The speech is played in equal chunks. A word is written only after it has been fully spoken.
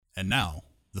And now,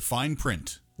 the fine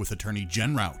print with attorney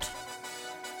Jen Rout.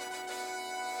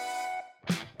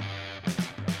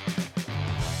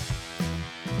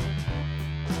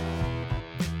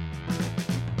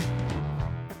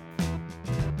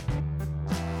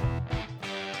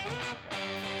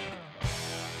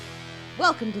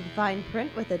 Welcome to the fine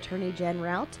print with attorney Jen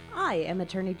Rout. I am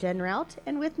attorney Jen Rout,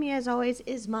 and with me as always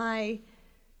is my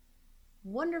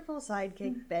wonderful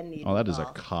sidekick, Ben Needle. Oh, that is a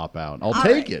cop-out. I'll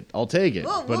take it.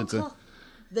 We'll it's call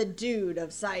the dude of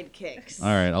sidekicks. All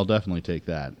right, I'll definitely take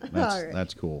that.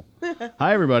 That's cool.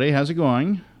 Hi, everybody. How's it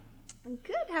going?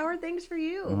 Good. How are things for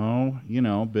you?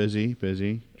 Oh,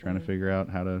 busy. Trying to figure out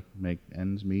how to make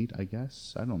ends meet, I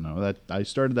guess. I don't know. I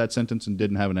started that sentence and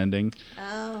didn't have an ending.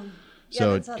 Oh.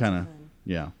 So it's kind of,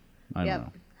 I don't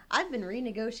know. I've been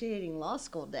renegotiating law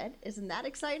school debt. Isn't that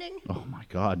exciting? Oh, my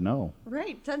God, no.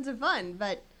 Right. Tons of fun.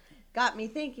 But got me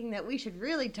thinking that we should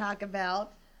really talk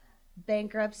about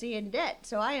bankruptcy and debt.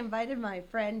 So I invited my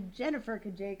friend Jennifer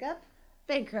CaJacob,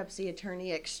 bankruptcy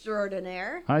attorney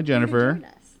extraordinaire. Hi, Jennifer. To join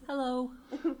us. Hello.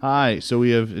 Hi. So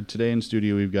we have, today in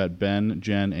studio, we've got Ben,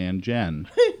 Jen, and Jen.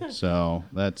 So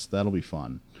that'll be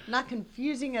fun. Not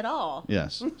confusing at all.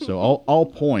 Yes. So I'll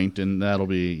point, and that'll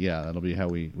be how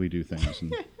we do things.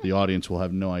 And the audience will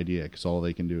have no idea because all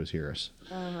they can do is hear us.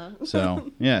 Uh-huh.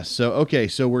 So, yeah. So, okay.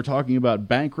 So we're talking about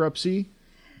bankruptcy.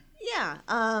 Yeah.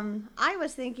 I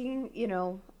was thinking,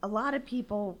 a lot of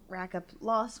people rack up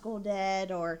law school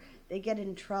debt or they get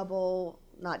in trouble,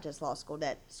 not just law school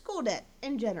debt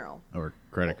in general. Or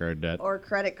credit card debt.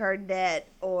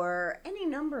 Or any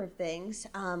number of things.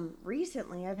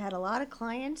 Recently, I've had a lot of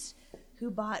clients who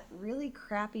bought really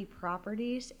crappy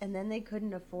properties and then they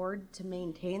couldn't afford to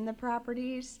maintain the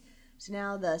properties. So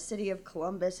now the city of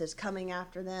Columbus is coming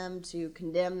after them to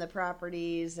condemn the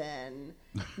properties and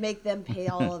make them pay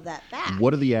all of that back.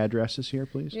 What are the addresses here,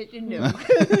 please? No.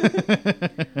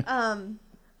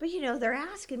 But, they're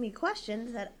asking me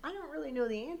questions that I don't really know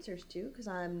the answers to because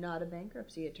I'm not a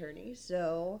bankruptcy attorney.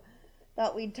 So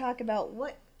thought we'd talk about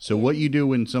what... So what you do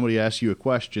when somebody asks you a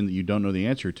question that you don't know the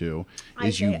answer to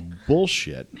is you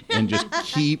bullshit and just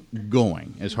keep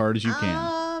going as hard as you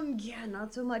can. Yeah,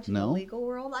 not so much in the legal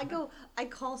world. I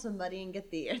call somebody and get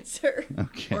the answer.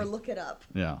 Okay. Or look it up.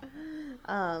 Yeah.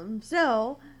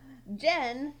 So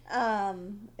Jen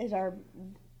is our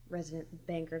resident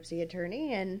bankruptcy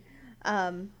attorney, and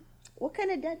what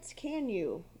kind of debts can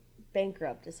you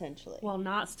bankrupt, essentially? Well,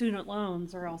 not student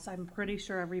loans, or else I'm pretty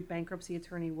sure every bankruptcy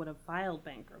attorney would have filed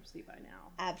bankruptcy by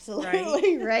now.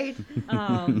 Absolutely, right?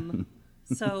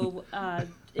 So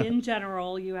in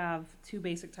general, you have two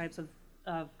basic types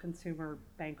of consumer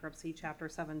bankruptcy, Chapter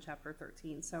 7, Chapter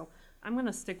 13. So I'm going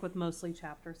to stick with mostly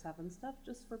Chapter 7 stuff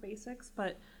just for basics,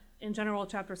 but in general,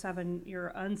 Chapter 7,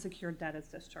 your unsecured debt is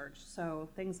discharged. So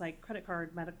things like credit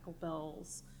card, medical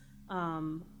bills,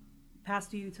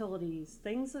 past due utilities,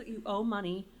 things that you owe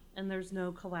money and there's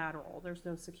no collateral, there's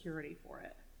no security for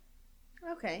it.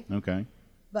 Okay.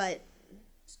 But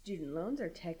student loans are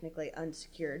technically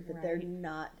unsecured, but they're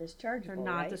not dischargeable. They're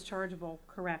not dischargeable,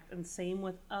 correct. And same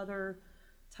with other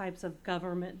types of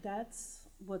government debts,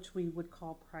 which we would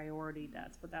call priority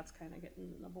debts, but that's kind of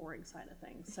getting the boring side of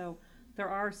things. So there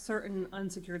are certain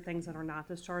unsecured things that are not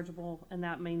dischargeable, and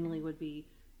that mainly would be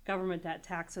government debt,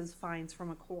 taxes, fines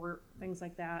from a court, things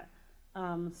like that.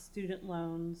 Student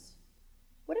loans.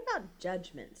 What about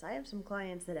judgments? I have some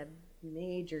clients that have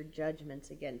major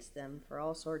judgments against them for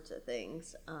all sorts of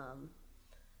things.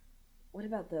 What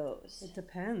about those? It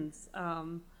depends.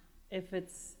 If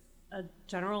it's a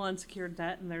general unsecured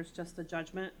debt and there's just a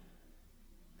judgment,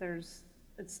 it's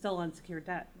still unsecured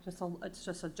debt. It's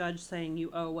just a judge saying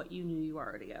you owe what you knew you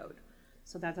already owed.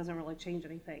 So that doesn't really change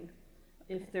anything.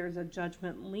 If there's a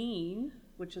judgment lien,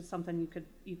 which is something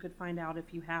you could find out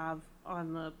if you have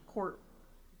on the court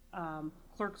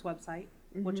clerk's website,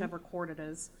 whichever court it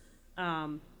is,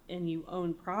 and you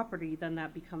own property, then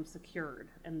that becomes secured,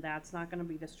 and that's not going to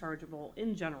be dischargeable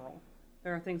in general.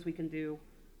 There are things we can do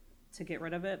to get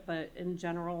rid of it, but in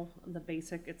general, the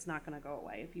basic, it's not going to go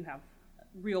away if you have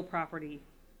real property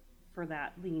for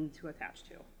that lien to attach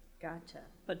to. Gotcha.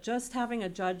 But just having a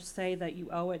judge say that you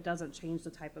owe it doesn't change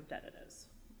the type of debt it is.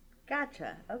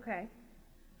 Gotcha. Okay.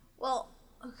 Well,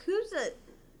 who's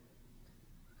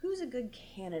a good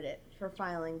candidate for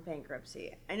filing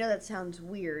bankruptcy? I know that sounds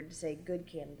weird to say good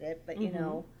candidate, but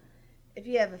if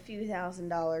you have a few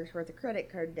 $1,000s worth of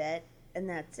credit card debt and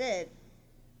that's it,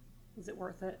 is it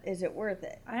worth it?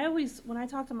 When I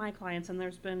talk to my clients, and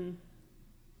there's been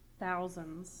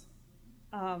thousands,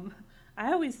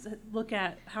 I always look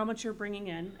at how much you're bringing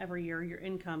in every year, your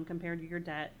income compared to your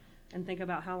debt, and think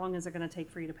about how long is it going to take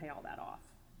for you to pay all that off.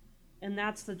 And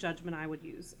that's the judgment I would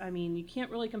use. I mean, you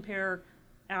can't really compare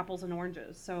apples and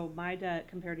oranges. So my debt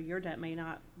compared to your debt may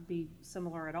not be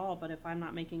similar at all, but if I'm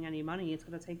not making any money, it's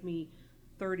going to take me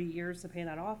 30 years to pay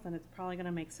that off, and it's probably going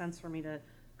to make sense for me to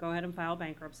go ahead and file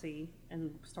bankruptcy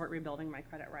and start rebuilding my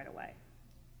credit right away.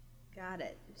 Got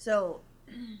it. So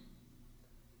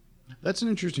That's an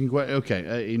interesting question.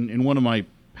 Okay, in one of my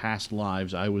past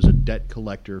lives, I was a debt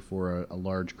collector for a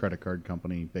large credit card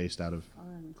company based out of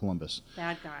Columbus.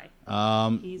 Bad guy.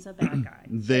 He's a bad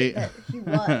guy. he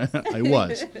was. I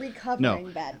was.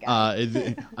 Recovering bad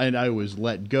guy. And I was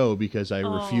let go because I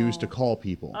refused to call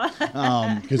people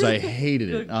because I hated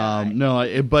it.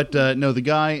 The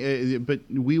guy. But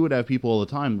we would have people all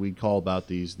the time. We'd call about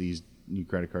these new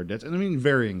credit card debts, and I mean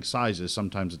varying sizes.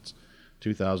 Sometimes it's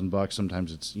 $2,000.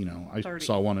 Sometimes it's I 30.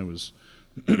 saw one. It was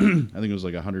I think it was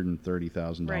like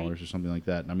 $130,000 or something like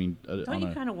that. I mean, don't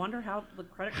you kind of wonder how the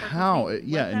credit card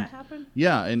that happened?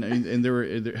 Yeah, and there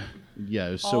it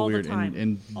was so all weird. The time.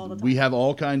 And all the time. We have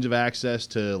all kinds of access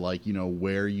to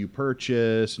where you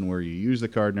purchase and where you use the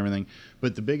card and everything.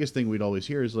 But the biggest thing we'd always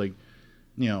hear is well,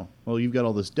 you've got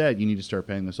all this debt, you need to start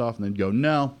paying this off, and then go,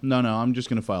 no, I'm just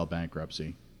going to file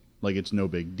bankruptcy, like it's no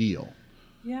big deal.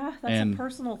 Yeah, that's a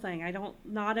personal thing.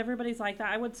 Not everybody's like that.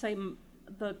 I would say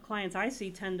the clients I see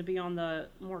tend to be on the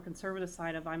more conservative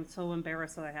side of I'm so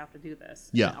embarrassed that I have to do this.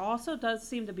 Yeah. It also does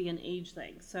seem to be an age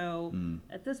thing. So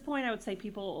at this point, I would say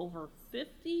people over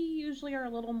 50 usually are a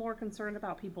little more concerned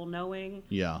about people knowing.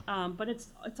 Yeah. But it's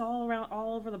all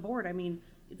over the board. I mean,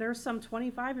 there's some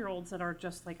 25-year-olds that are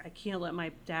just like, I can't let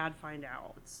my dad find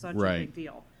out. It's such a big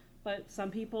deal. But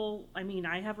some people, I mean,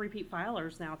 I have repeat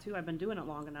filers now too. I've been doing it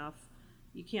long enough.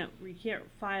 You can't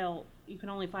file. You can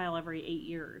only file every 8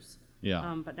 years.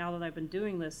 Yeah. But now that I've been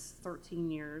doing this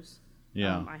 13 years,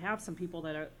 I have some people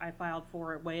that I filed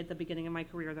for way at the beginning of my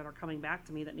career that are coming back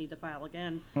to me that need to file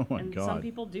again. Oh my and God. Some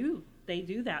people do. They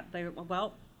do that.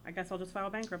 I guess I'll just file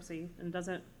bankruptcy, and it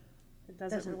doesn't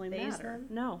really faze matter. them?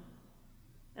 No.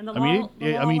 And the I law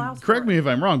mean, allows correct for me it. if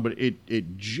I'm wrong, but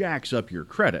it jacks up your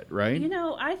credit, right?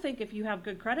 I think if you have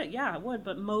good credit, yeah, it would.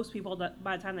 But most people, that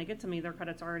by the time they get to me, their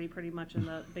credit's already pretty much in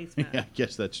the basement. Yeah, I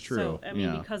guess that's true. So, I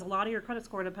mean, because a lot of your credit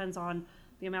score depends on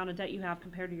the amount of debt you have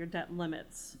compared to your debt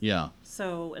limits. Yeah.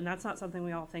 So, and that's not something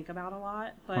we all think about a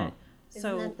lot. But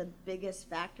Isn't that the biggest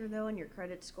factor, though, in your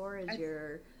credit score is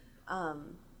your,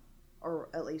 or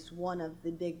at least one of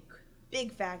the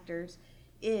big factors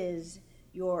is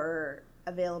your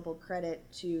available credit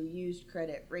to used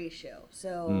credit ratio.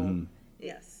 So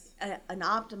yes, an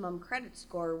optimum credit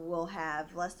score will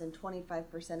have less than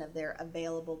 25% of their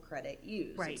available credit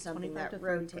used. right, It's something 25 that to 30%,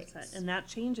 rotates. and that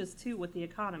changes too with the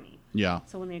economy. Yeah.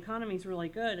 So when the economy's really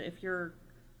good, if your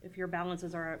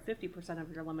balances are at 50%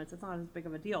 of your limits, it's not as big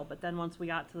of a deal. But then once we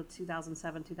got to the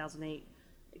 2007, 2008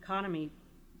 economy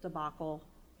debacle,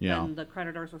 then the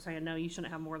creditors were saying, no, you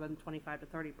shouldn't have more than 25 to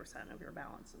 30% of your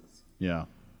balances. Yeah.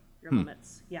 Your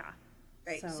limits, yeah.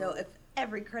 Right. So if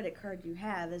every credit card you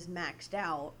have is maxed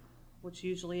out, which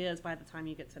usually is by the time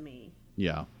you get to me,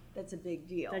 Yeah. that's a big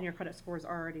deal. then your credit score is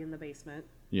already in the basement.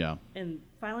 Yeah. And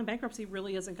filing bankruptcy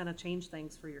really isn't going to change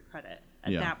things for your credit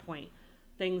at Yeah. that point.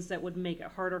 Things that would make it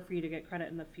harder for you to get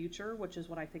credit in the future, which is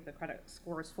what I think the credit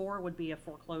score is for, would be a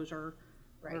foreclosure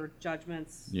or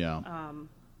judgments, Yeah.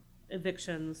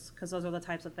 evictions, because those are the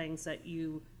types of things that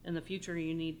you, in the future,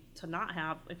 you need to not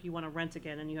have. If you want to rent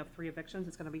again and you have 3 evictions,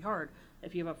 it's going to be hard.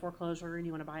 If you have a foreclosure and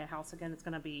you want to buy a house again, it's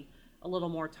going to be a little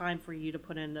more time for you to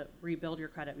put in to rebuild your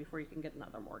credit before you can get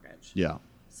another mortgage. Yeah.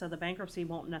 So the bankruptcy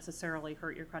won't necessarily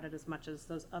hurt your credit as much as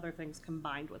those other things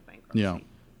combined with bankruptcy. Yeah.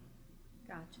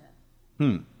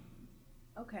 Gotcha.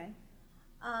 Okay.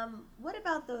 What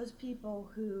about those people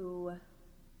who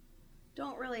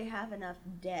don't really have enough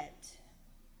debt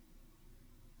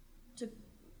to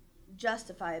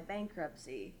justify a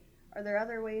bankruptcy? Are there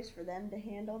other ways for them to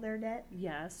handle their debt?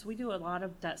 Yes, we do a lot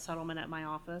of debt settlement at my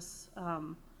office,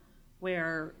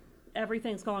 where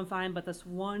everything's going fine, but this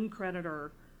one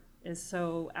creditor is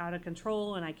so out of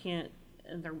control, and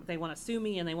they want to sue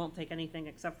me, and they won't take anything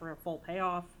except for a full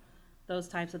payoff. Those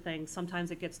types of things.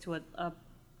 Sometimes it gets to a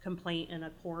complaint in a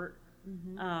court.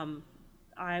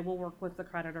 I will work with the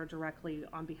creditor directly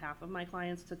on behalf of my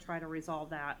clients to try to resolve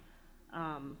that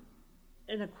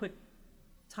in a quick,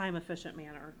 time-efficient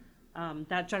manner.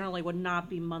 That generally would not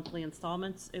be monthly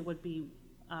installments. It would be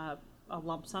a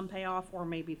lump sum payoff or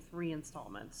maybe 3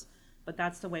 installments. But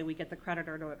that's the way we get the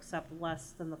creditor to accept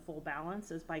less than the full balance,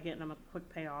 is by getting them a quick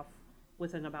payoff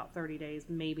within about 30 days,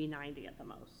 maybe 90 at the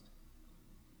most.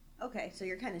 Okay, so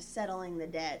you're kind of settling the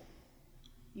debt.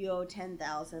 You owe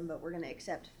 $10,000, but we're going to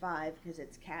accept $5 because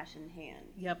it's cash in hand.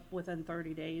 Yep, within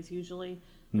 30 days usually.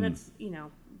 And it's,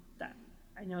 that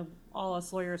I know all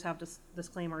us lawyers have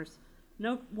disclaimers.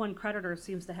 No one creditor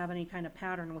seems to have any kind of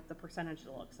pattern with the percentage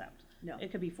they'll accept. No.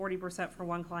 It could be 40% for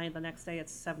one client, the next day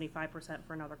it's 75%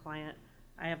 for another client.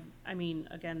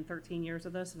 Again, 13 years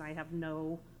of this, and I have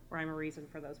no rhyme or reason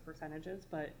for those percentages,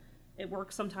 but it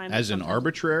works sometimes. As in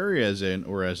arbitrary, as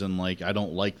in like, I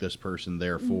don't like this person,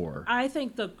 therefore. I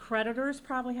think the creditors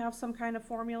probably have some kind of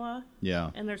formula.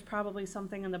 Yeah. And there's probably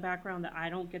something in the background that I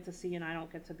don't get to see and I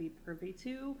don't get to be privy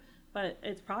to, but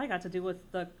it's probably got to do with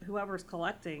whoever's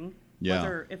collecting,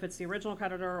 whether if it's the original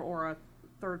creditor or a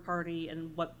third party,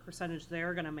 and what percentage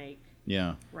they're going to make.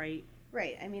 Yeah. Right?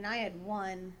 Right. I mean, I had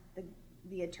one,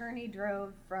 the attorney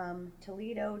drove from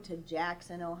Toledo to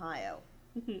Jackson, Ohio,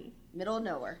 middle of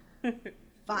nowhere,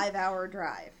 5-hour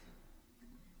drive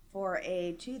for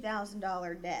a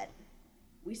 $2,000 debt.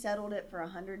 We settled it for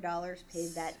 $100, paid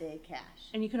that day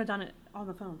cash. And you could have done it on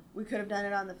the phone. We could have done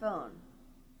it on the phone.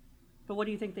 But what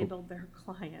do you think they billed their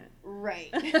client?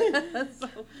 Right.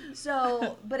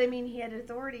 So, but I mean, he had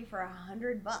authority for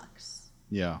 $100.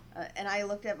 Yeah. And I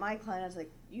looked at my client, I was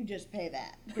like, you just pay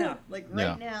that. Yeah.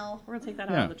 Now. We're going to take that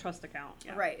out of the trust account.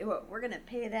 Yeah. Right. We're going to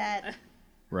pay that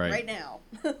right now.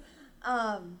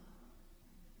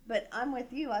 But I'm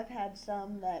with you. I've had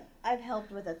some that I've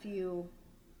helped with a few,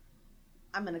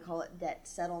 I'm going to call it debt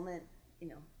settlement.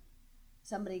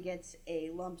 Somebody gets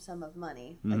a lump sum of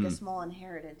money, like a small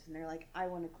inheritance, and they're like, I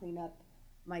want to clean up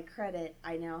my credit.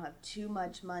 I now have too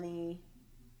much money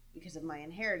because of my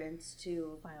inheritance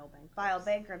to file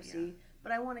bankruptcy,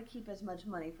 but I want to keep as much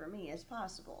money for me as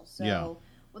possible. So,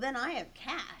 well, then I have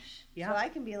cash. Yeah. So I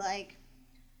can be like,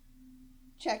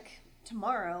 check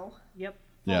tomorrow. Yep.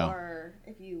 For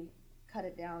if you cut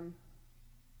it down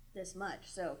this much.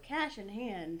 So cash in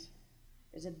hand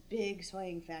is a big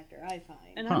swaying factor, I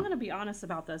find. And I'm going to be honest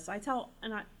about this. I don't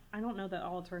know that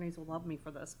all attorneys will love me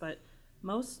for this, but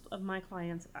most of my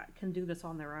clients can do this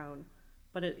on their own.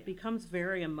 But it becomes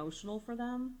very emotional for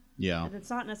them. Yeah. And it's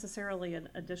not necessarily an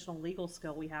additional legal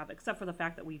skill we have, except for the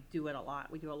fact that we do it a lot.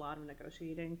 We do a lot of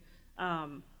negotiating.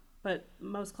 But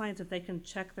most clients, if they can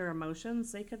check their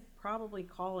emotions, they could probably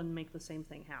call and make the same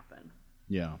thing happen.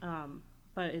 Yeah.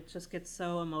 But it just gets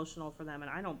so emotional for them,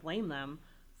 and I don't blame them.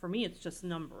 For me, it's just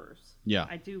numbers. Yeah.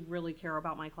 I do really care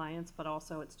about my clients, but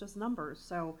also it's just numbers.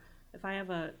 So if I have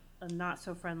a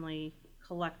not-so-friendly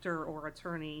collector or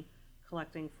attorney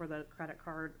collecting for the credit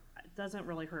card, it doesn't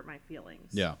really hurt my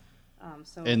feelings. Yeah.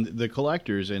 And the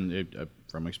collectors,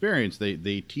 from experience,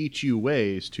 they teach you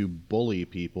ways to bully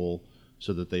people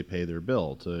so that they pay their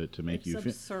bill to make you feel.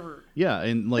 It's absurd. Yeah,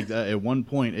 and like at one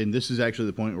point, and this is actually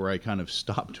the point where I kind of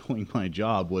stopped doing my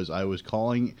job, was I was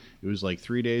calling, it was like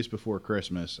 3 days before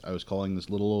Christmas, I was calling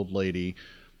this little old lady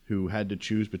who had to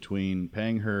choose between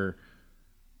paying her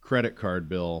credit card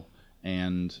bill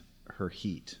and her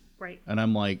heat. Right. And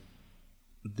I'm like,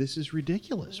 this is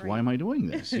ridiculous. Right. Why am I doing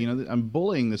this? I'm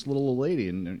bullying this little old lady,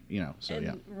 and so and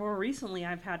yeah. More recently,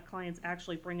 I've had clients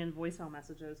actually bring in voicemail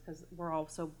messages because we're all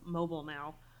so mobile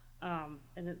now.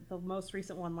 The most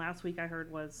recent one last week I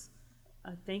heard was,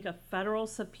 I think, a federal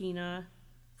subpoena.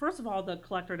 First of all, the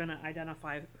collector didn't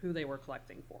identify who they were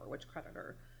collecting for, which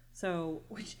creditor. So,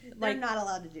 which they're not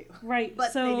allowed to do. Right.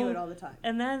 But they do it all the time.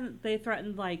 And then they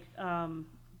threatened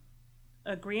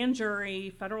a grand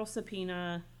jury, federal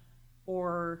subpoena,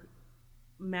 or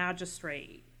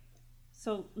magistrate.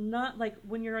 So not like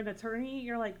when you're an attorney,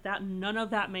 you're like that. None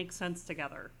of that makes sense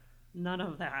together. None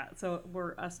of that. So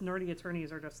us nerdy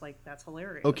attorneys are just like, that's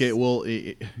hilarious. Okay, well,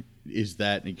 is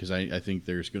that, because I think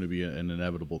there's going to be an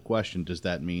inevitable question, does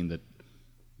that mean that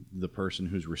the person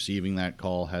who's receiving that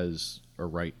call has a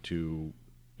right to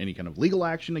any kind of legal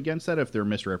action against that if they're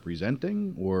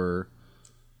misrepresenting, or?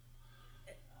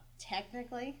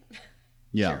 Technically.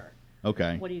 Yeah. Sure.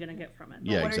 Okay. What are you going to get from it?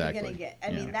 Yeah, what exactly. are you going to get?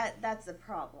 I mean, that's the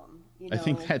problem. I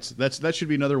think that should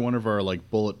be another one of our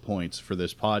bullet points for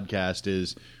this podcast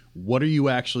is, what are you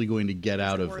actually going to get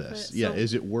out of this? Yeah,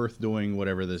 is it worth doing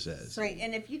whatever this is? Right,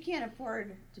 and if you can't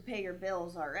afford to pay your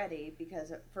bills already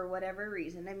because for whatever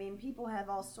reason, I mean, people have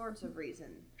all sorts of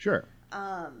reasons. Sure.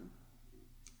 But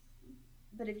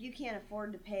if you can't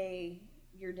afford to pay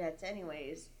your debts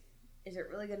anyways, is it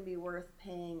really going to be worth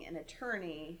paying an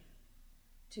attorney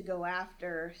to go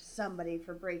after somebody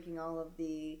for breaking all of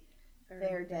the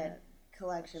Fair Debt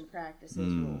Collection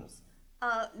Practices rules?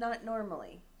 Not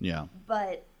normally. Yeah.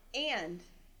 And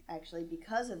actually,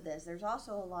 because of this, there's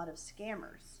also a lot of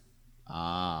scammers.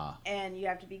 And you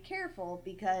have to be careful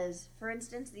because, for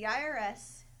instance, the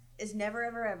IRS is never,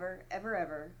 ever, ever, ever,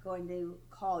 ever going to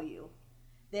call you.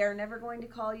 They're never going to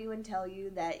call you and tell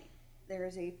you that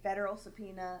there's a federal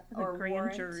subpoena The or grand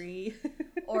warrant jury.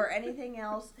 or anything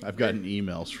else. I've gotten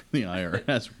emails from the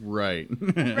IRS. Right.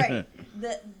 Right.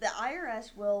 The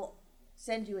IRS will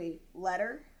send you a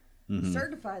letter,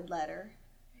 certified letter,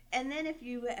 and then if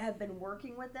you have been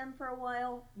working with them for a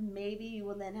while, maybe you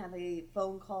will then have a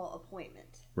phone call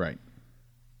appointment. Right.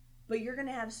 But you're going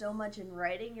to have so much in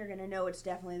writing, you're going to know it's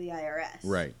definitely the IRS.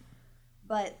 Right.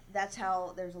 But that's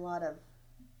how there's a lot of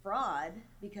fraud,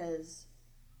 because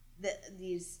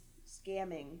these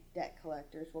scamming debt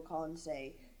collectors will call and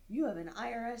say, you have an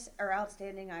IRS or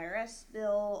outstanding IRS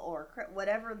bill or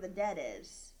whatever the debt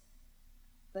is.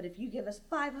 But if you give us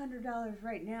 $500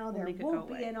 right now, there won't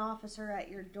be an officer at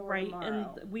your door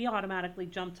tomorrow. And we automatically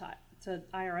jump to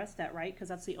IRS debt, right? Because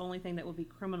that's the only thing that would be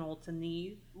criminal to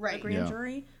need a grand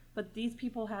jury. But these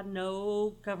people had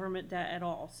no government debt at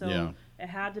all. So it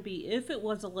had to be, if it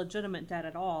was a legitimate debt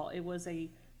at all, it was a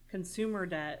consumer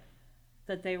debt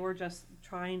that they were just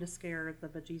trying to scare the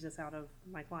bejesus out of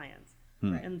my clients.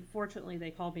 Right. And fortunately,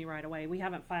 they called me right away. We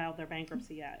haven't filed their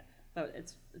bankruptcy yet, but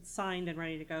it's signed and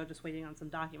ready to go, just waiting on some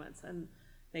documents. And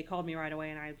they called me right away,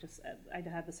 and I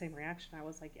had the same reaction. I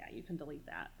was like, yeah, you can delete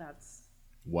that. That's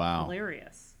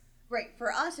hilarious. Right.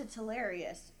 For us, it's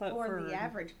hilarious. But for the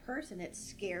average person, it's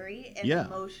scary and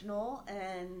emotional.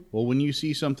 And well, when you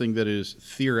see something that is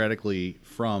theoretically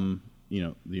from,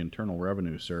 the Internal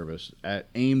Revenue Service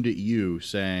aimed at you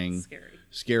saying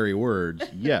scary words,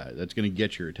 that's going to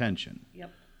get your attention.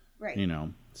 Yep. Right.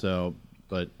 So,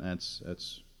 but that's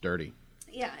dirty.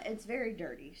 Yeah, it's very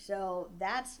dirty. So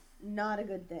that's not a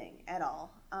good thing at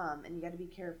all. And you got to be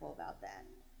careful about that.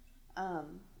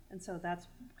 And so that's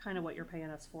kind of what you're paying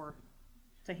us for,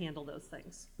 to handle those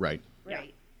things. Right.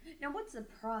 Right. Yeah. Now, what's the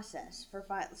process for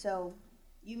So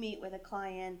you meet with a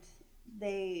client,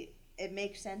 it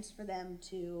makes sense for them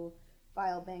to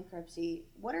file bankruptcy.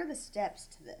 What are the steps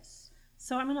to this?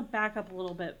 So I'm going to back up a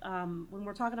little bit. When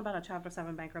we're talking about a Chapter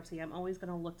 7 bankruptcy, I'm always going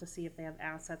to look to see if they have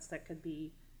assets that could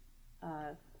be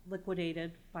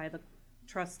liquidated by the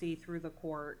trustee through the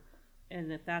court.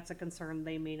 And if that's a concern,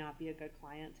 they may not be a good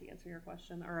client, to answer your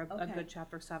question, or a good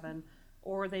Chapter 7.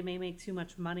 Or they may make too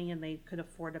much money and they could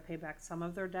afford to pay back some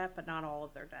of their debt, but not all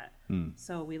of their debt.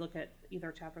 So we look at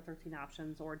either Chapter 13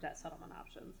 options or debt settlement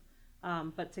options.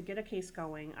 But to get a case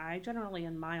going, I generally,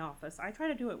 in my office, I try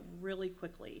to do it really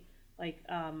quickly.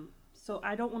 So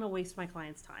I don't want to waste my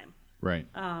client's time. Right.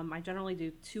 I generally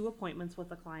do 2 appointments with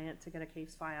the client to get a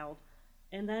case filed.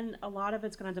 And then a lot of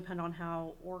it's going to depend on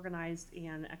how organized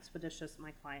and expeditious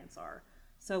my clients are.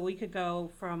 So we could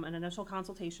go from an initial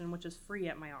consultation, which is free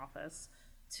at my office,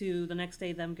 to the next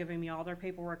day them giving me all their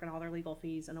paperwork and all their legal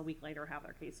fees, and a week later have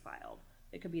their case filed.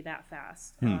 It could be that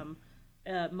fast.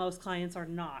 Most clients are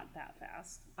not that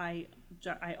fast. I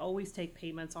always take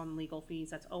payments on legal fees.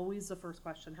 That's always the first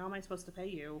question. How am I supposed to pay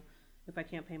you if I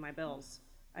can't pay my bills?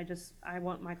 I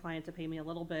want my client to pay me a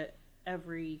little bit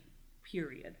every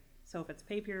period. So if it's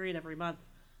pay period every month,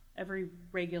 every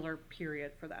regular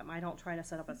period for them. I don't try to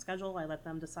set up a schedule. I let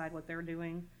them decide what they're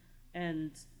doing.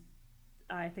 And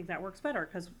I think that works better,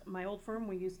 because my old firm,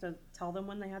 we used to tell them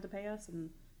when they had to pay us, and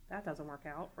that doesn't work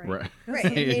out, right? Right.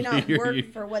 It may not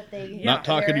work for what they... Not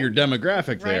talking to your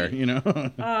demographic there,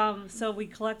 So we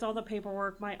collect all the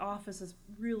paperwork. My office is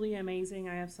really amazing.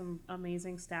 I have some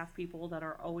amazing staff people that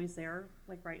are always there,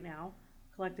 like right now,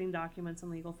 collecting documents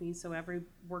and legal fees. So every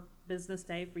business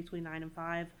day between 9 and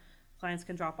 5, clients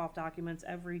can drop off documents.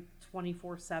 Every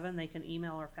 24/7, they can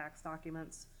email or fax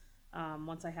documents.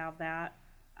 Once I have that,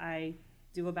 I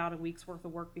do about a week's worth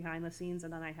of work behind the scenes,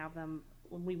 and then I have them,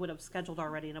 when we would have scheduled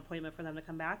already an appointment for them to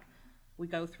come back, we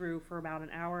go through for about an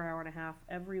hour and a half,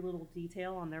 every little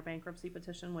detail on their bankruptcy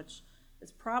petition, which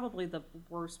is probably the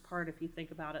worst part if you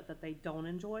think about it, that they don't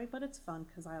enjoy, but it's fun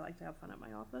because I like to have fun at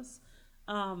my office.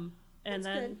 And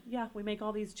then, we make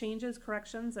all these changes,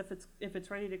 corrections, if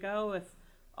it's ready to go, if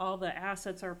all the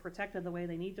assets are protected the way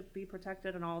they need to be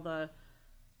protected and all the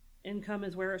income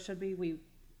is where it should be, we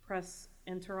press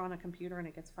enter on a computer and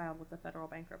it gets filed with the federal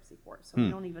bankruptcy court. So we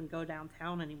don't even go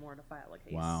downtown anymore to file a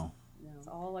case. Wow. No. It's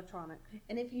all electronic.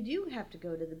 And if you do have to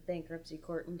go to the bankruptcy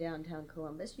court in downtown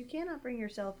Columbus, you cannot bring your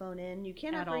cell phone in. You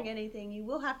cannot bring anything. You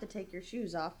will have to take your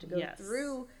shoes off to go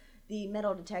through the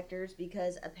metal detectors,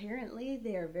 because apparently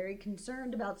they are very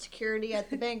concerned about security at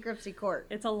the bankruptcy court.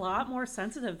 It's a lot more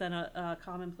sensitive than a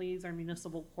common pleas or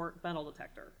municipal court metal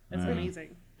detector. It's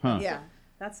amazing. Huh. Yeah.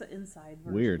 That's the inside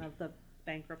version of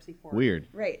bankruptcy court. Weird.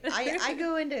 Right. I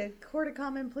go into Court of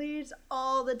Common Pleas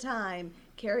all the time,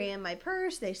 carrying my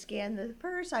purse. They scan the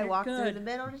purse. I You're walk through good. the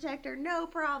metal detector. No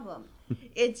problem.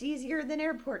 It's easier than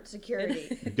airport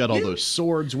security. You've got all those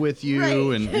swords with you,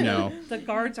 Right. and The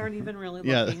guards aren't even really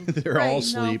yeah, looking. they're Right, all no.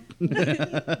 asleep.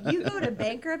 You go to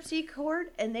bankruptcy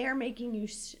court, and they are making you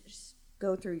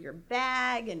go through your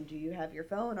bag. And do you have your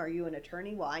phone? Are you an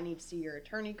attorney? Well, I need to see your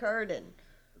attorney card. And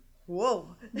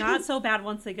whoa. Not so bad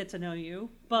once they get to know you,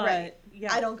 but Right.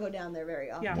 yeah. I don't go down there very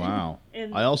often. Yeah. Wow.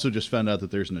 And- I also just found out that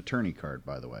there's an attorney card,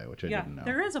 by the way, which I Yeah, didn't know.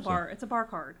 there is a So- bar. It's a bar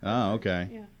card. Oh, okay.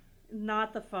 Yeah.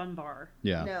 Not the fun bar.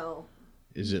 Yeah. No.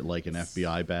 Is it like an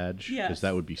FBI badge? Yes. Because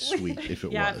that would be sweet if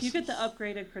it Yeah, was. if you get the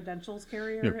upgraded credentials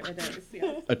carrier, Yeah. it is.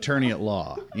 Yeah. Attorney at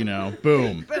law,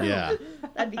 boom. Yeah.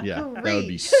 That'd be Yeah, great. that would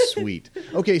be sweet.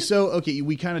 Okay,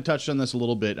 we kind of touched on this a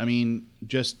little bit. I mean,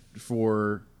 just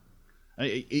for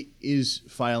is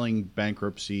filing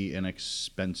bankruptcy an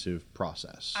expensive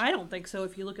process? I don't think so.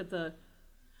 If you look at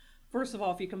first of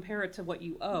all, if you compare it to what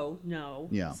you owe, no.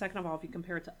 Yeah. Second of all, if you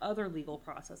compare it to other legal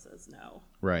processes, no.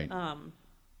 Right.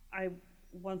 I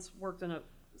once worked in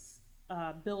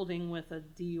a building with a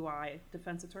DUI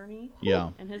defense attorney.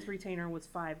 Yeah. And his retainer was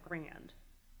 $5,000.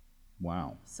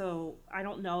 Wow. So I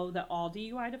don't know that all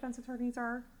DUI defense attorneys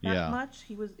are that Yeah. much.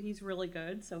 He's really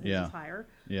good, so his Yeah. is higher.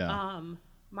 Yeah.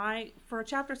 For a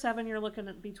Chapter 7, you're looking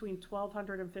at between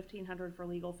 $1,200 and $1,500 for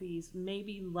legal fees,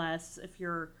 maybe less if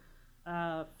you're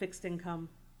fixed income.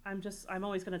 I'm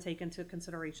always going to take into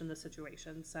consideration the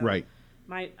situation. So Right.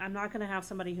 I'm not going to have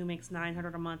somebody who makes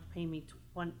 $900 a month pay me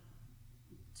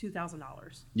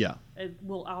 $2,000. Yeah.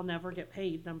 I'll never get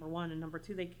paid. Number one, and number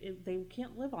two, they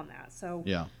can't live on that. So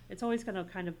Yeah. it's always going to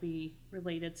kind of be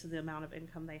related to the amount of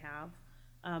income they have.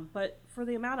 But for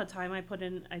the amount of time I put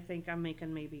in, I think I'm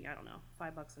making maybe, I don't know,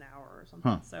 $5 an hour or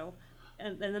something. Huh. So,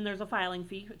 and then there's a filing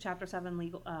fee. Chapter 7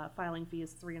 legal filing fee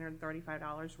is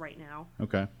 $335 right now.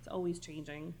 Okay. It's always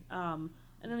changing.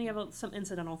 And then you have some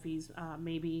incidental fees.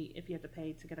 Maybe if you have to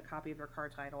pay to get a copy of your car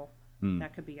title,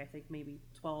 that could be, I think, maybe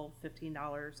 $12,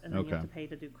 $15. And then you have Okay. to pay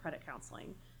to do credit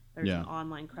counseling. There's Yeah. an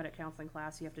online credit counseling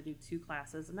class. You have to do 2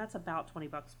 classes, and that's about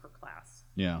 $20 per class.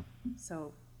 Yeah.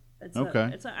 So it's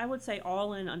Okay. I would say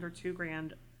all in under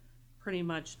 $2,000, pretty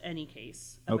much any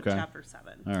case of Okay. a Chapter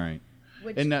 7. All right.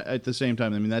 Which, And at the same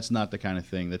time, I mean, that's not the kind of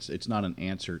thing it's not an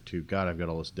answer to, God, I've got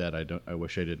all this debt. I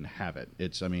wish I didn't have it.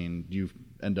 It's, I mean, do you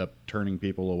end up turning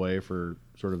people away for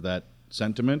sort of that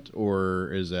sentiment,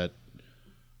 or is that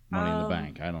money in the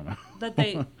bank? I don't know. That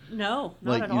they no, not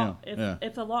Like, at you all. know, If yeah.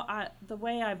 if the law, the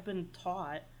way I've been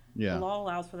taught, Yeah. the law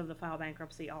allows for them to file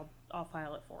bankruptcy. I'll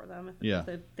file it for them. Yeah.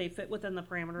 If they fit within the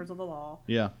parameters of the law,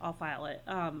 Yeah. I'll file it.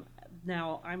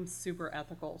 Now I'm super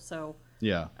ethical, so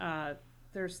Yeah.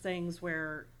 there's things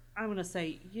where I'm gonna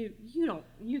say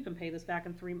you can pay this back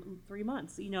in three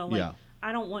months. Yeah.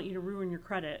 I don't want you to ruin your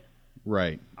credit.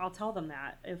 Right. I'll tell them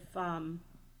that if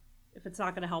it's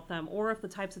not going to help them, or if the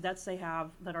types of debts they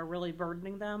have that are really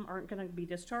burdening them aren't going to be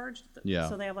discharged. Yeah.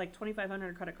 So they have like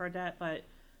 $2,500 credit card debt, but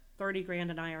 $30,000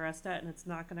 in IRS debt, and it's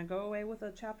not going to go away with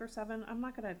a Chapter 7. I'm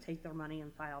not going to take their money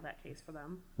and file that case for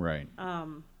them, Right.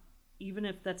 even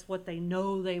if that's what they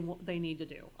know they need to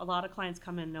do. A lot of clients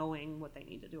come in knowing what they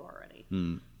need to do already.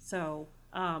 So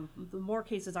the more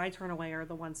cases I turn away are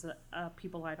the ones that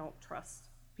people I don't trust,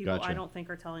 people Gotcha. I don't think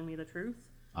are telling me the truth,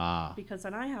 because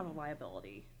then I have a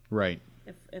liability. Right.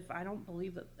 If I don't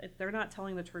believe that, if they're not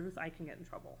telling the truth, I can get in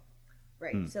trouble.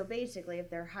 right. So basically, if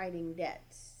they're hiding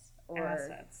debts or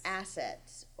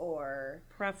assets or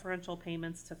Preferential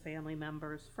payments to family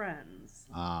members, friends.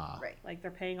 right. Like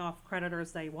they're paying off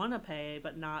creditors they want to pay,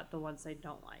 but not the ones they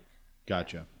don't like.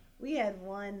 Gotcha. We had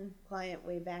one client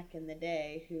way back in the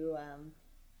day who,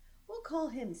 we'll call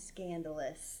him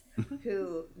scandalous,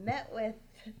 who met with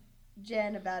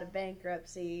Jen about a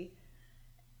bankruptcy.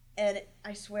 And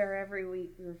I swear every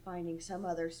week we were finding some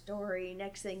other story.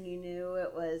 Next thing you knew,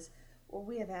 it was, well,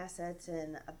 we have assets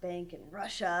in a bank in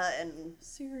Russia. And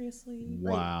Seriously.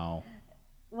 Wow.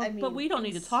 Well, I mean, but we don't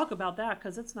need to it's- talk about that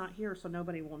because it's not here, so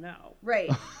nobody will know. right.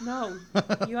 No,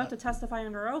 you have to testify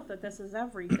under oath that this is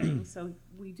everything, so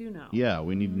we do know. Yeah,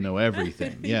 we need to know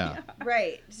everything. Yeah.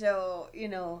 Right. So,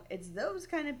 it's those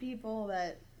kind of people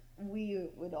that we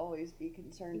would always be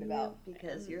concerned about,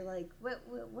 because you're like,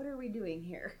 what are we doing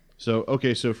here? So,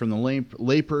 okay, so from the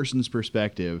layperson's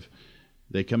perspective,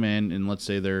 they come in and let's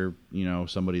say they're,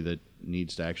 somebody that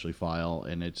needs to actually file,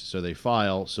 and so they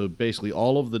file. So basically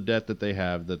all of the debt that they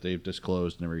have that they've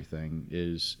disclosed and everything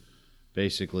is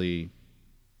basically,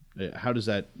 how does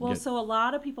that Well, so a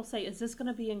lot of people say, is this going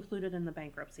to be included in the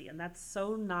bankruptcy? And that's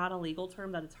so not a legal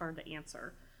term that it's hard to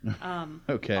answer.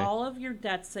 Okay. All of your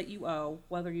debts that you owe,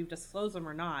 whether you disclose them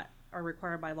or not, are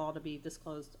required by law to be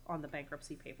disclosed on the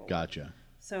bankruptcy paperwork. Gotcha.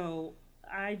 So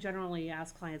I generally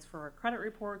ask clients for a credit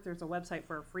report. There's a website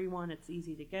for a free one. It's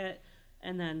easy to get,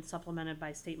 and then supplemented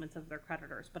by statements of their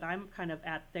creditors. But I'm kind of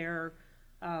at their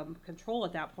control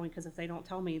at that point, because if they don't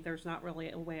tell me, there's not really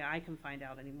a way I can find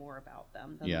out any more about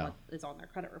them than what is on their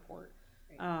credit report.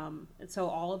 And so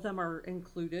all of them are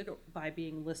included by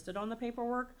being listed on the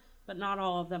paperwork, but not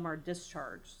all of them are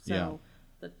discharged. So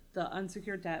the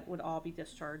unsecured debt would all be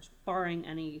discharged, barring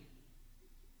any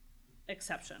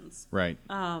exceptions. Right.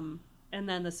 And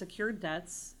then the secured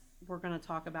debts, we're going to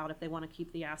talk about if they want to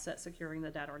keep the asset securing the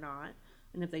debt or not.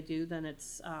 And if they do, then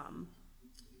it's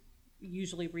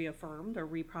usually reaffirmed or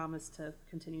repromised to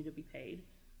continue to be paid.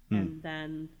 And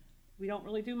then we don't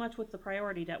really do much with the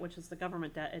priority debt, which is the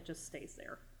government debt. It just stays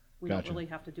there. We don't really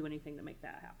have to do anything to make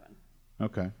that happen.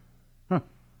 Okay. Huh.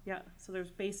 Yeah, so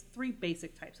there's three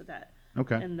basic types of debt.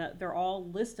 Okay. And they're all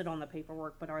listed on the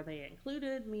paperwork, but are they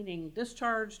included, meaning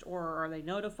discharged, or are they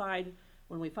notified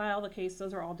when we file the case?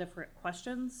 Those are all different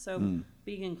questions. So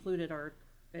being included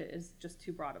is just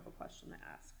too broad of a question to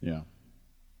ask. Yeah.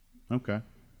 Okay.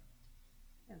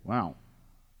 Yeah. Wow.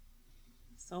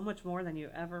 So much more than you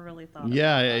ever really thought.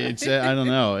 Yeah, it's I don't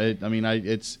know.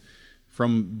 It's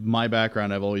from my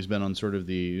background, I've always been on sort of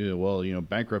the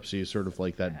bankruptcy is sort of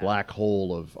like that black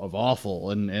hole of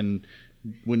awful, and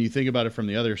when you think about it from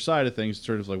the other side of things, it's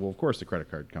sort of like, well, of course the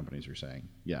credit card companies are saying,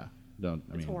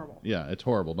 it's horrible. Yeah, it's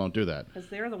horrible. Don't do that. Because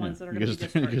they're the ones that are going to be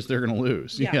discharged. Because they're going to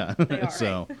lose. Yeah. They are.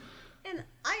 So. And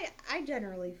I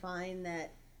generally find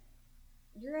that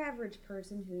your average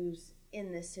person who's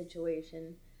in this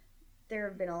situation, there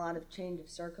have been a lot of change of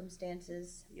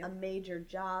circumstances, a major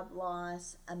job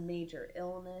loss, a major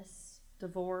illness,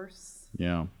 divorce.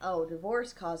 Yeah. Oh,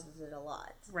 divorce causes it a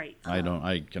lot. Right.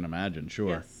 I can imagine. Sure.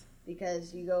 Yes.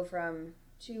 Because you go from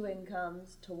 2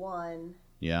 incomes to 1.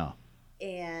 Yeah.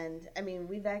 And I mean,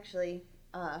 we've actually,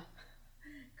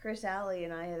 Chris Alley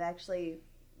and I have actually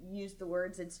used the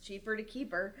words "it's cheaper to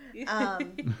keep her,"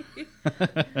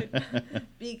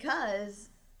 because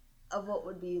of what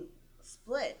would be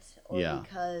split, or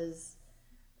because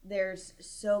there's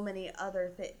so many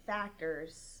other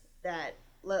factors that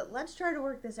let's try to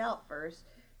work this out first.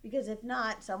 Because if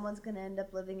not, someone's going to end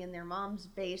up living in their mom's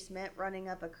basement, running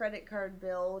up a credit card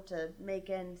bill to make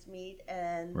ends meet,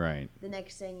 and the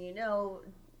next thing you know,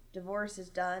 divorce is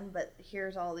done, but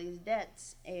here's all these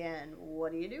debts, and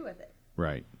what do you do with it?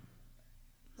 Right.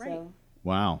 So.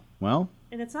 Wow. Well.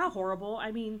 And it's not horrible.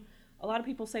 I mean, a lot of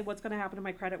people say, what's going to happen to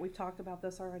my credit? We've talked about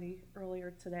this already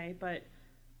earlier today, but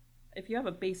if you have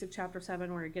a basic Chapter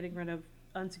 7 where you're getting rid of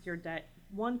unsecured debt,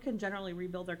 one can generally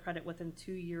rebuild their credit within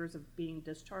 2 years of being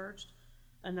discharged,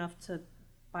 enough to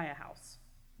buy a house.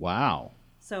 Wow.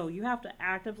 So you have to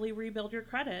actively rebuild your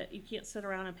credit. You can't sit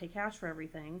around and pay cash for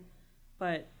everything.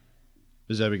 But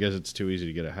is that because it's too easy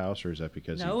to get a house, or is that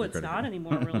because no, it's not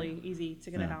anymore really easy to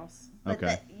get a house.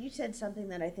 But you said something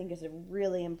that I think is a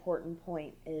really important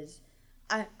point. Is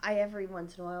I every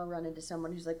once in a while run into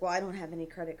someone who's like, well, I don't have any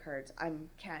credit cards. I'm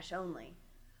cash only.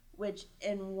 Which,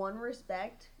 in one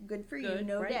respect, good for you,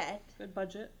 no debt. Good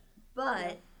budget.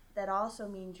 But that also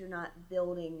means you're not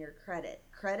building your credit.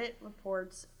 Credit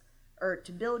reports, or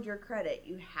to build your credit,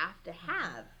 you have to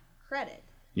have credit.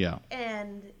 Yeah.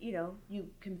 And, you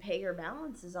can pay your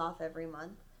balances off every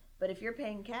month. But if you're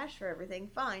paying cash for everything,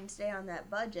 fine, stay on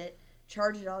that budget,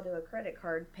 charge it all to a credit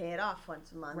card, pay it off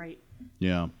once a month. Right.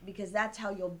 Yeah. Because that's how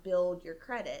you'll build your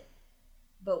credit.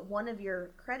 But one of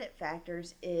your credit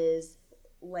factors is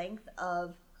length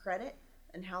of credit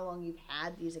and how long you've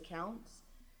had these accounts.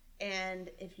 And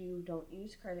if you don't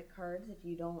use credit cards, if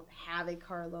you don't have a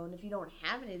car loan, if you don't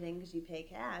have anything because you pay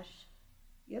cash,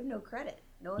 you have no credit.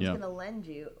 No one's going to lend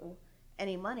you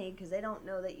any money because they don't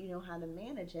know that you know how to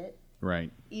manage it.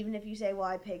 Right. Even if you say, well,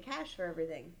 I pay cash for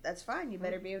everything, that's fine. You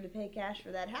better be able to pay cash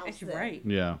for that house then. Right.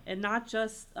 Yeah. And not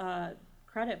just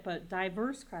credit, but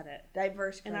diverse credit.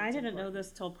 Diverse credit. And I didn't know this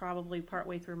till probably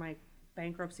partway through my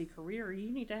bankruptcy career.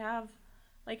 You need to have,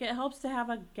 it helps to have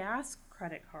a gas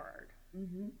credit card.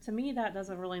 Mm-hmm. To me, that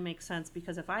doesn't really make sense,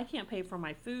 because if I can't pay for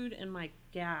my food and my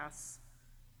gas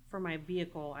for my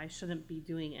vehicle, I shouldn't be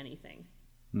doing anything.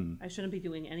 I shouldn't be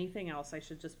doing anything else. I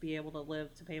should just be able to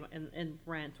live to pay in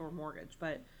rent or mortgage.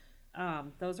 But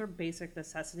those are basic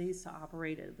necessities to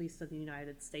operate, at least in the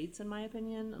United States, in my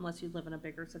opinion, unless you live in a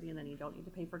bigger city, and then you don't need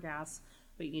to pay for gas,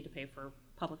 but you need to pay for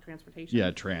public transportation.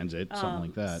 Yeah, transit, something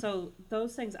like that. So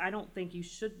those things I don't think you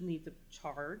should need to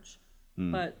charge,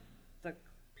 but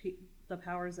the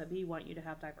powers that be want you to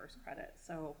have diverse credit.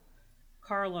 So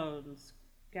car loans,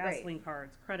 gasoline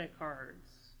cards, credit cards,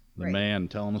 The Right. man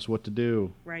telling us what to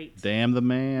do. Right. Damn the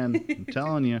man. I'm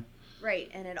telling you. Right,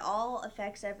 and it all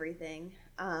affects everything.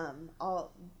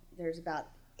 There's about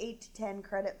 8 to 10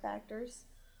 credit factors.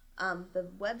 The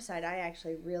website I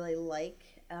actually really like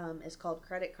is called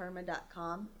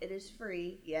creditkarma.com. It is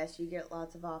free. Yes, you get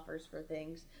lots of offers for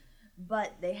things,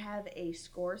 but they have a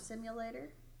score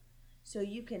simulator, so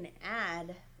you can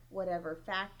add whatever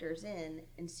factors in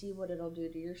and see what it'll do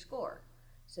to your score.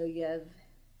 So you have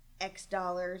X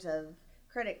dollars of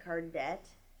credit card debt.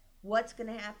 What's going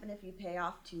to happen if you pay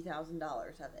off $2,000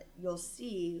 of it? You'll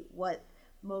see what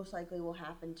most likely will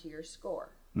happen to your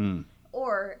score.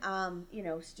 Or,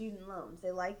 student loans.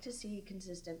 They like to see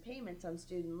consistent payments on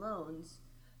student loans,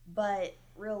 but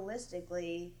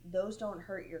realistically, those don't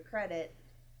hurt your credit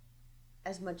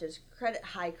as much as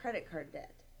high credit card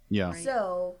debt. Yeah. Right.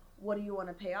 So, what do you want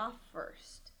to pay off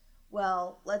first?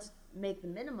 Well, let's make the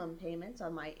minimum payments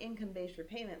on my income-based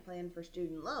repayment plan for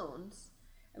student loans,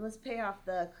 and let's pay off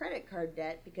the credit card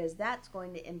debt because that's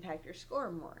going to impact your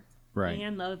score more. Right.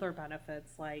 And other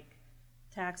benefits like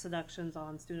tax deductions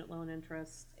on student loan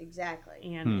interest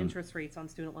Exactly. and interest rates on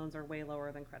student loans are way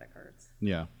lower than credit cards.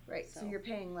 Yeah. Right, so So. you're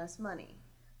paying less money.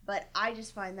 But I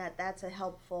just find that that's a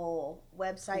helpful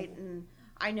website, and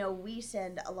I know we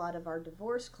send a lot of our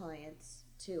divorce clients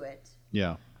to it.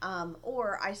 Yeah.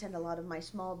 Or I send a lot of my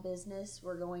small business,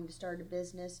 we're going to start a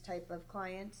business type of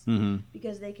clients,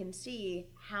 because they can see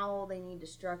how they need to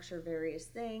structure various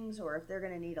things, or if they're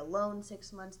going to need a loan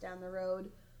 6 months down the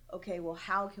road. Okay, well,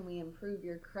 how can we improve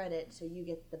your credit so you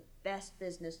get the best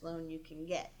business loan you can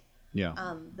get? Yeah.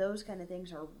 Those kind of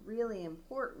things are really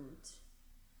important,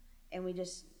 and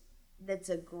that's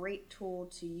a great tool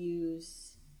to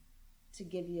use to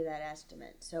give you that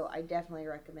estimate. So I definitely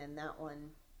recommend that one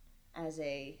as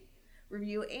a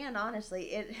review. And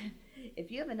honestly,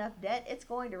 if you have enough debt, it's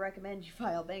going to recommend you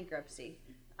file bankruptcy.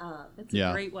 It's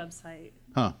a great website.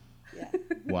 Huh. Yeah,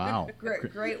 Wow.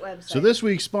 great website. So this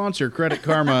week's sponsor,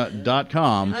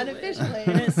 creditkarma.com. Unofficially,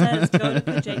 And it says go to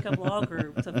CaJacob Law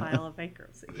Group to file a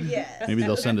bankruptcy. yes. Maybe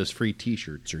they'll send us free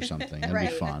T-shirts or something. That'd be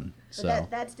Right. fun. So So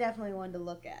that's definitely one to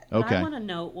look at. But okay. I want to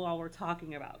note while we're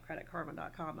talking about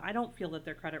creditkarma.com, I don't feel that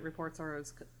their credit reports are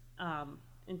as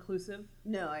inclusive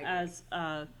No, I agree. as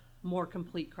a more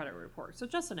complete credit report. So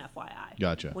just an FYI.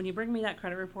 Gotcha. When you bring me that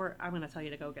credit report, I'm going to tell you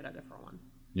to go get a different one.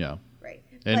 Yeah. Right.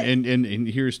 And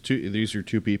here's these are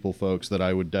two people, folks, that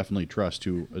I would definitely trust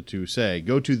to say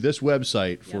go to this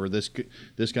website for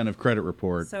this kind of credit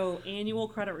report. So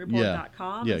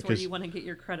annualcreditreport.com Yeah, is where 'cause you want to get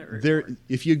your credit report. There,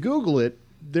 if you Google it,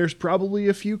 there's probably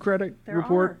a few credit There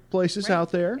report are. places Right.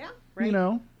 out there. Yeah. Right. You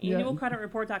know, yeah.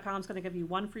 Annualcreditreport.com is going to give you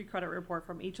one free credit report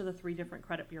from each of the 3 different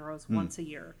credit bureaus once a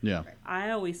year. Yeah.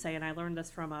 I always say, and I learned this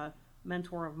from a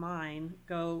mentor of mine,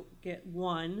 go get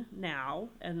one now,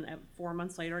 and 4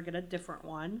 months later get a different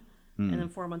one, and then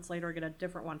 4 months later get a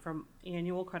different one from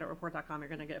annualcreditreport.com. You're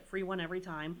going to get a free one every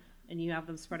time, and you have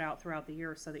them spread out throughout the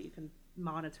year so that you can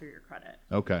monitor your credit.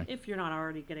 Okay. If you're not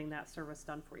already getting that service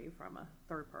done for you from a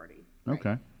third party.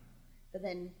 Okay. But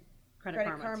then Credit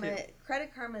Karma too.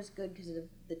 Credit Karma is good because of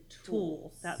the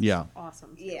Tools. That's Yeah.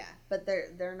 awesome. Too. Yeah, but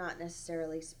they're not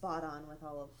necessarily spot on with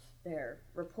all of their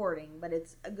reporting, but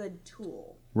it's a good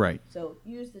tool. Right. So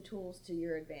use the tools to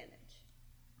your advantage.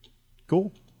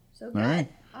 Cool. So All good.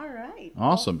 right.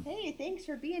 Awesome. Well, hey, thanks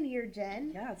for being here,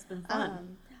 Jen. Yeah, it's been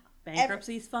fun.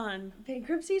 Bankruptcy's fun.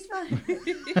 Bankruptcy's fun.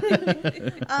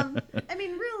 I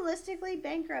mean, realistically,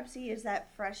 bankruptcy is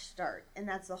that fresh start, and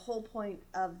that's the whole point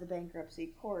of the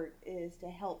bankruptcy court is to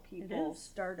help people is.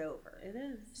 start over. It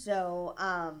is. So,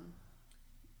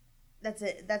 that's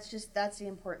it. That's the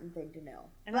important thing to know.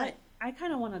 And I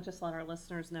kind of want to just let our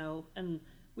listeners know, and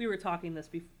we were talking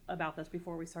about this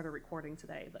before we started recording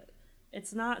today, that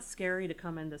it's not scary to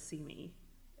come in to see me.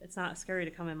 It's not scary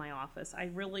to come in my office. I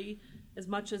really, as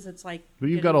much as it's like... Well,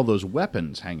 you've got all those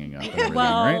weapons hanging up and everything,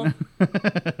 Well, right?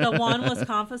 the one was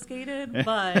confiscated,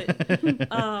 but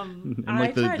And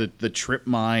like the trip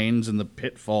mines and the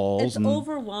pitfalls. it's and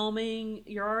overwhelming.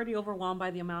 You're already overwhelmed by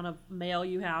the amount of mail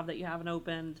you have that you haven't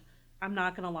opened. I'm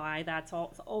not going to lie. It's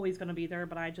always going to be there,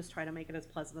 but I just try to make it as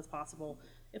pleasant as possible.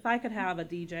 If I could have a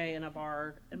DJ in a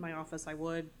bar in my office, I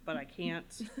would, but I can't.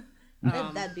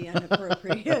 That'd be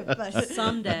inappropriate. But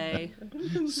Someday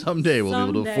we'll be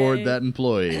able to afford that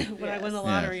employee. When I win the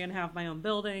lottery and have my own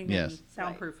building Yes.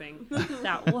 and soundproofing,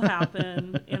 that will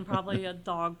happen, and probably a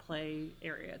dog play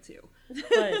area too.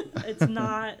 But it's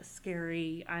not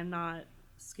scary. I'm not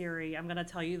scary. I'm going to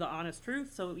tell you the honest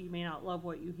truth, so you may not love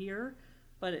what you hear,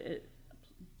 but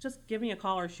just give me a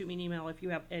call or shoot me an email if you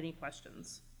have any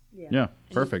questions. Yeah,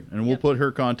 perfect. And we'll put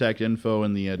her contact info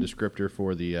in the descriptor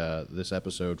for the this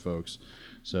episode, folks.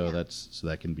 So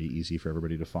that can be easy for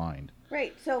everybody to find.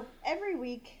 Right. So every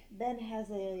week, Ben has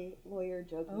a lawyer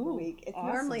joke of the week. It's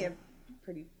normally a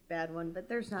pretty bad one, but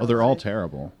there's not. Oh, they're all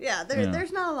terrible. Yeah,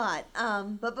 there's not a lot.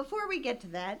 But before we get to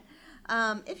that,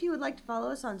 if you would like to follow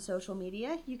us on social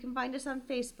media, you can find us on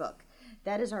Facebook.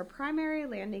 That is our primary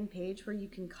landing page where you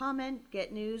can comment,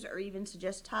 get news, or even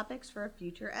suggest topics for a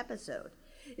future episode.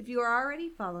 If you are already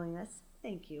following us,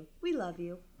 thank you. We love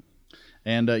you.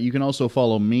 And you can also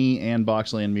follow me and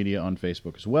Boxland Media on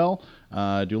Facebook as well.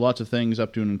 Do lots of things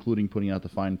up to and including putting out the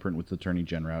fine print with Attorney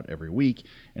Jen Rout every week.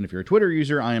 And if you're a Twitter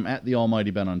user, I am at the Almighty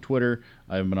Ben on Twitter.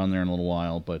 I haven't been on there in a little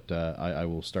while, but I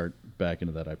will start back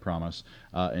into that, I promise.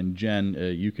 And Jen,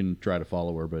 you can try to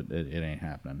follow her, but it ain't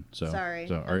happening. Sorry,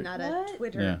 I'm not a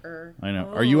Twitter. Yeah, I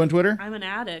know. Are you on Twitter? I'm an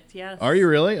addict, yes. Are you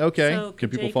really? Okay. So can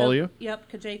people follow you?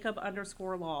 Yep,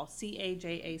 CaJacob_law,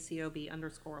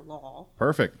 CaJacob_law.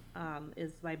 Perfect.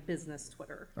 Is my business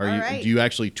Twitter. Do you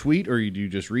actually tweet, or do you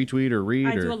just retweet or read?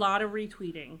 I do a lot of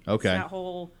retweeting. Okay. It's that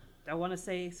whole, I want to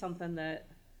say something that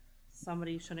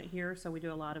somebody shouldn't hear, so we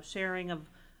do a lot of sharing of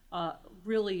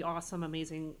really awesome,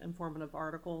 amazing, informative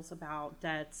articles about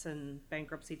debts and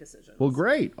bankruptcy decisions. Well,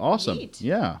 great. Awesome. Neat.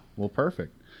 Yeah. Well,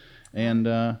 perfect. And,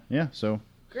 so.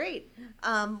 Great.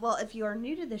 Well, if you are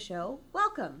new to the show,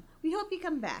 welcome. We hope you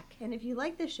come back. And if you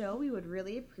like the show, we would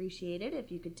really appreciate it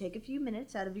if you could take a few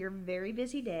minutes out of your very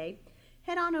busy day,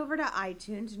 head on over to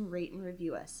iTunes and rate and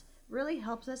review us. Really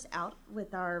helps us out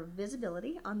with our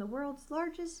visibility on the world's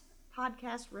largest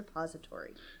podcast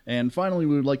repository. And finally,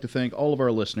 we would like to thank all of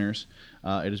our listeners.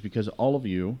 It is because of all of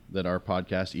you that our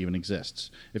podcast even exists.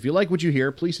 If you like what you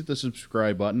hear, please hit the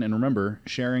subscribe button. And remember,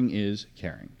 sharing is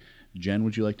caring. Jen,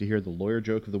 would you like to hear the lawyer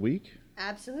joke of the week?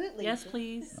 Absolutely. Yes,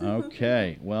 please.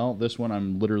 Okay. Well, this one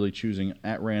I'm literally choosing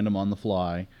at random on the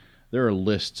fly. There are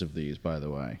lists of these, by the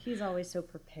way. He's always so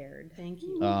prepared. Thank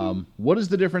you. What is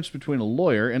the difference between a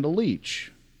lawyer and a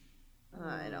leech?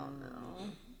 I don't know.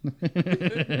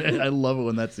 I love it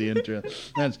when that's the intro.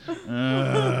 That's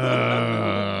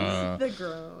The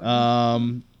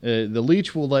groan. The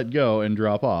leech will let go and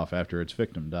drop off after its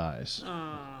victim dies.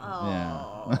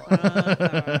 Yeah.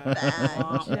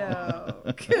 Bad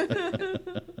joke.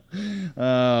 Oh,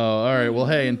 all right. Well,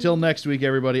 hey, until next week,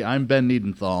 everybody, I'm Ben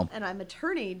Niedenthal. And I'm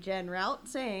Attorney Jen Rout,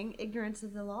 saying ignorance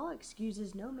of the law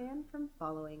excuses no man from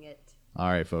following it. All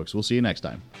right, folks. We'll see you next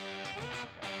time.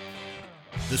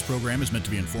 This program is meant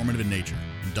to be informative in nature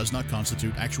and does not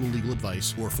constitute actual legal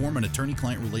advice or form an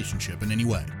attorney-client relationship in any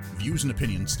way. Views and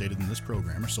opinions stated in this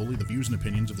program are solely the views and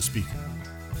opinions of the speaker.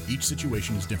 Each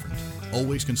situation is different.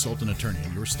 Always consult an attorney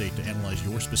in your state to analyze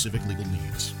your specific legal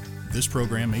needs. This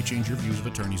program may change your views of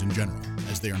attorneys in general,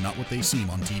 as they are not what they seem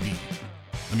on TV.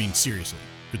 I mean, seriously,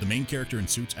 could the main character in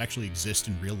Suits actually exist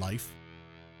in real life?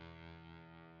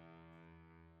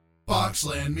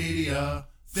 Boxland Media.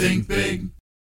 Think big.